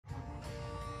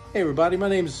Hey everybody, my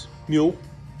name is Mule,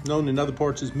 known in other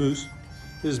parts as Moose.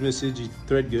 This is Miss Iggy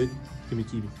Threadgood. Gimme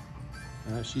Kiwi.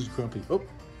 She's grumpy. Oh,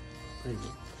 there you go.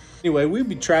 Anyway, we'll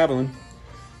be traveling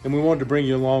and we wanted to bring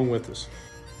you along with us.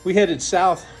 We headed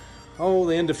south,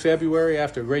 the end of February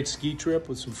after a great ski trip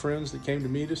with some friends that came to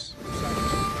meet us.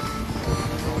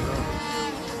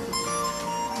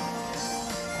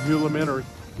 Mulementary.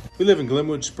 We live in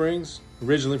Glenwood Springs,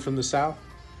 originally from the south.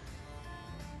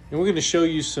 And we're going to show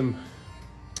you some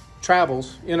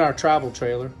travels in our travel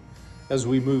trailer as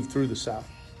we move through the south.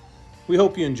 We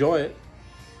hope you enjoy it.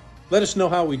 Let us know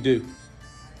how we do.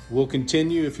 We'll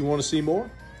continue if you want to see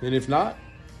more, and if not,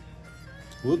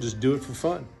 we'll just do it for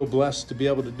fun. We're blessed to be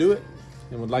able to do it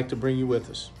and would like to bring you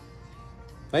with us.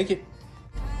 Thank you.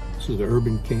 This is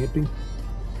urban camping.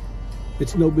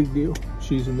 It's no big deal.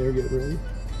 She's in there getting ready.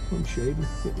 I'm shaving,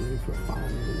 getting ready for a fine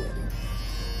little wedding.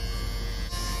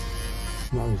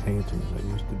 Not as handsome as I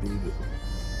used to be, but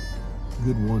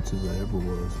good once as I ever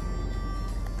was.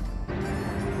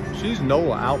 She's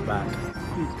NOLA Outback.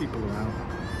 Few people around.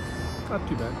 Not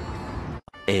too bad.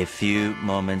 A few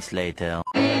moments later.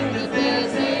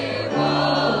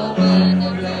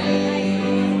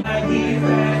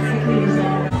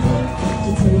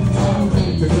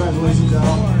 Congratulations,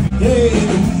 Al. Hey,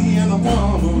 Louisiana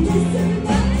mama.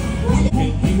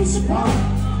 Can't keep a spot.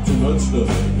 Too much stuff.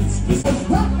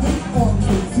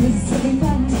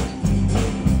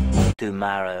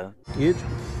 Tomorrow. Kids,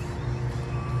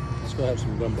 let's go have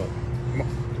some gumbo. Come on.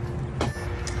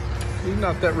 He's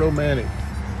not that romantic.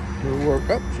 We'll work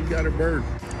up. She got her bird.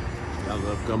 I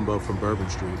love gumbo from Bourbon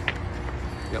Street.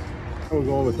 Yep. We're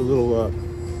going with a little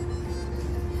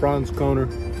Franz Kohner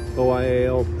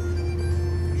OIAL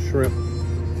shrimp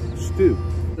stew.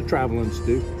 The traveling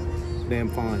stew. Damn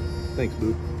fine. Thanks,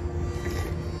 boo.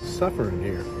 Suffering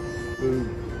here. Food.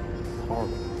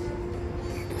 Horrible.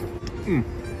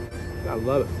 I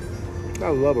love it. I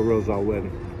love a Rosal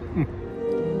wedding.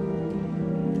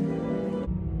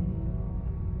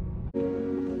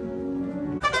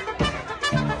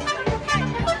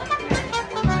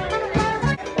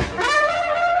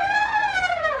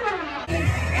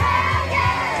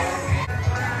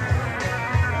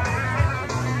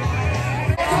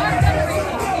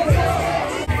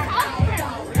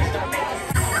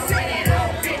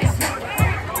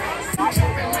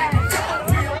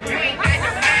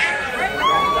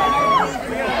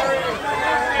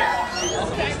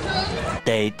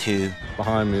 Day 2.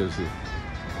 Behind me is the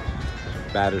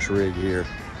baddest rig here.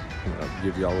 I'll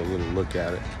give y'all a little look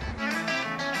at it.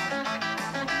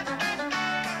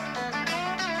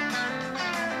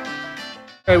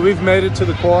 Hey, we've made it to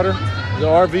the quarter. The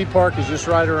RV park is just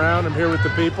right around. I'm here with the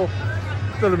people.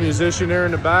 Little musician there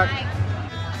in the back.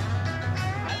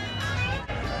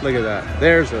 Look at that.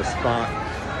 There's a spot.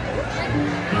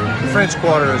 The French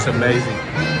Quarter is amazing.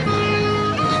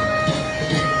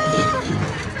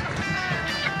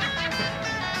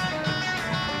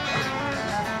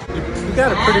 You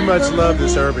gotta pretty much love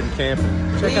this urban camping.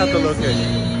 Check out the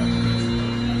location.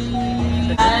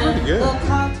 It's pretty good. One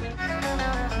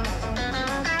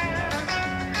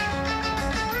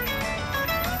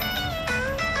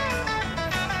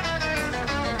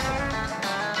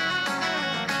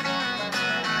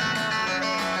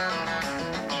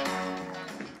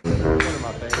of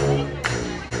my favorites.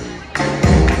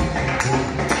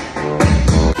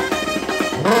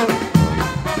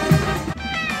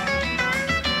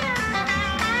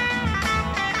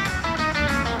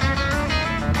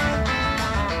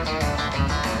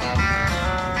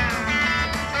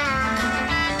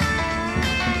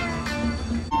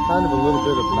 Kind of a little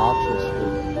bit obnoxious,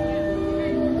 but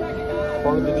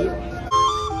part of the deal.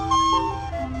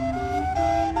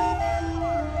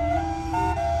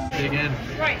 Dig in.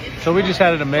 So we just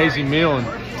had an amazing meal, and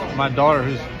my daughter,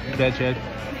 who's a veghead,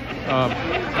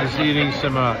 is eating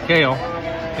some kale,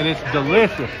 and it's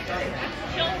delicious.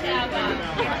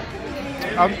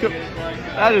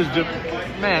 That is just,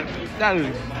 man, that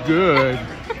is good.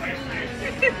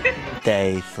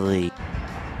 Day 3.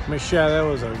 Michelle, that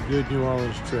was a good New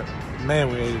Orleans trip.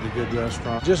 Man, we ate at a good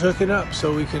restaurant. Just hooking up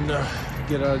so we can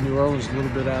get out of New Orleans a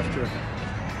little bit after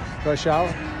rush hour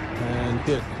and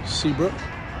hit Seabrook,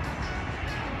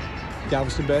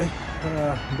 Galveston Bay,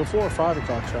 before 5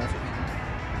 o'clock traffic.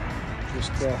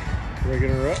 Just rigging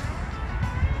her up,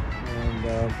 and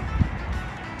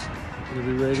we'll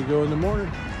be ready to go in the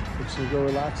morning. Just to go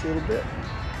relax a little bit.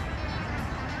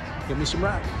 Give me some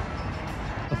rap.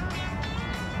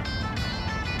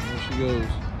 She goes.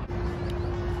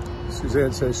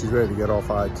 Suzanne says she's ready to get off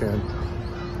I-10.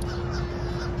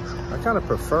 I kind of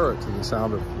prefer it to the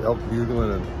sound of elk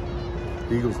bugling and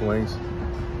eagle's wings.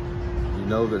 You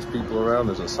know there's people around.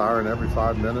 There's a siren every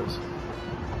 5 minutes.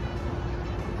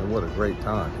 And what a great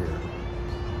time here.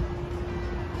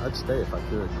 I'd stay if I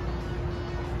could.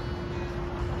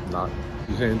 Not.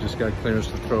 Suzanne just got clearance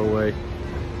to throw away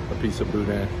a piece of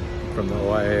boudin from the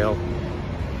OIAL.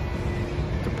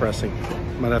 Depressing.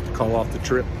 Might have to call off the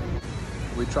trip.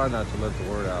 We try not to let the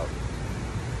word out.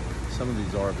 Some of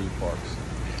these RV parks,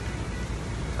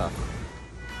 tough.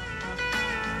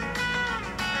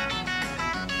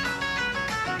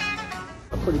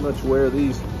 I pretty much wear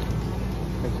these.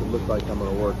 Makes it look like I'm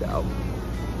gonna work out.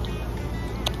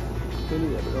 You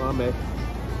never know, I may.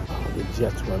 The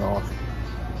jets went off.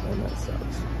 Man, that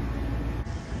sucks.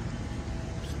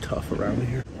 It's tough around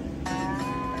here. It's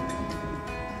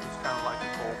kind of like a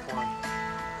coal point.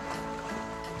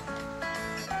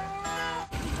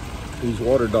 These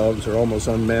water dogs are almost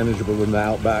unmanageable in the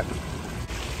outback.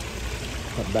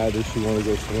 How bad does she want to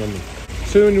go swimming?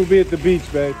 Soon you'll be at the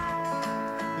beach, babe.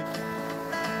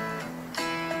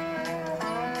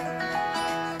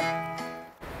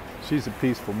 She's a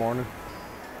peaceful morning.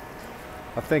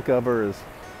 I think of her as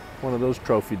one of those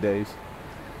trophy days.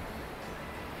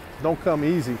 Don't come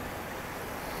easy.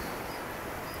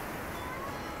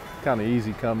 Kind of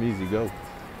easy come, easy go.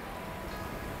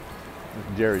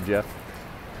 Jerry Jeff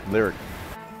lyric.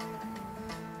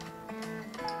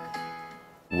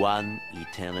 One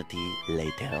eternity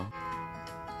later.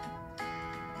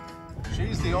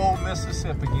 She's the old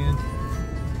Mississippi again.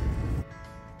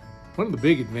 One of the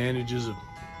big advantages of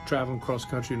traveling cross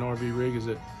country in an RV rig is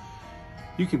that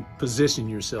you can position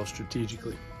yourself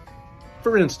strategically.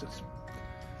 For instance,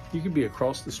 you could be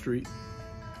across the street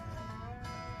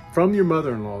from your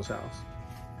mother-in-law's house.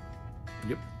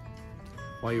 Yep.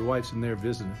 While your wife's in there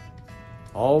visiting.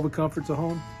 All the comforts of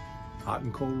home, hot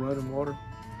and cold running water,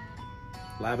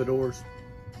 Labradors,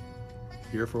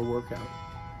 here for a workout.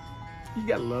 You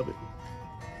gotta love it.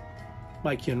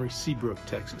 Mike Henry, Seabrook,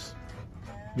 Texas.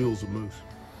 Mules of Moose.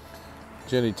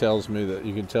 Jenny tells me that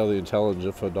you can tell the intelligence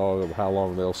of a dog of how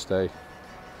long they'll stay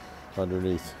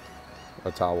underneath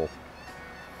a towel.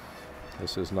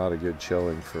 This is not a good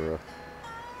showing for a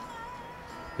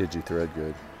Pidgey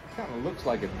Threadgood. Kind of looks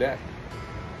like a deck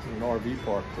in an RV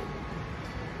park, but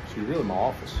she's really my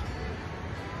office.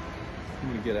 I'm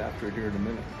gonna get after it here in a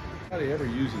minute. Nobody ever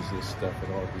uses this stuff at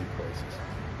RV places.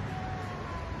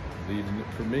 Leaving it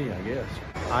for me, I guess.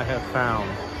 I have found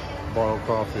boiled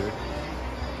crawfish.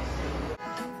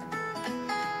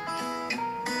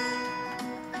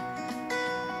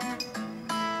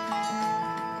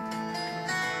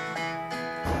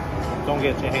 Don't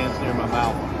get your hands near my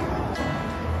mouth.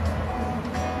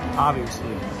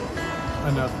 Obviously,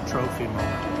 another trophy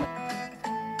moment.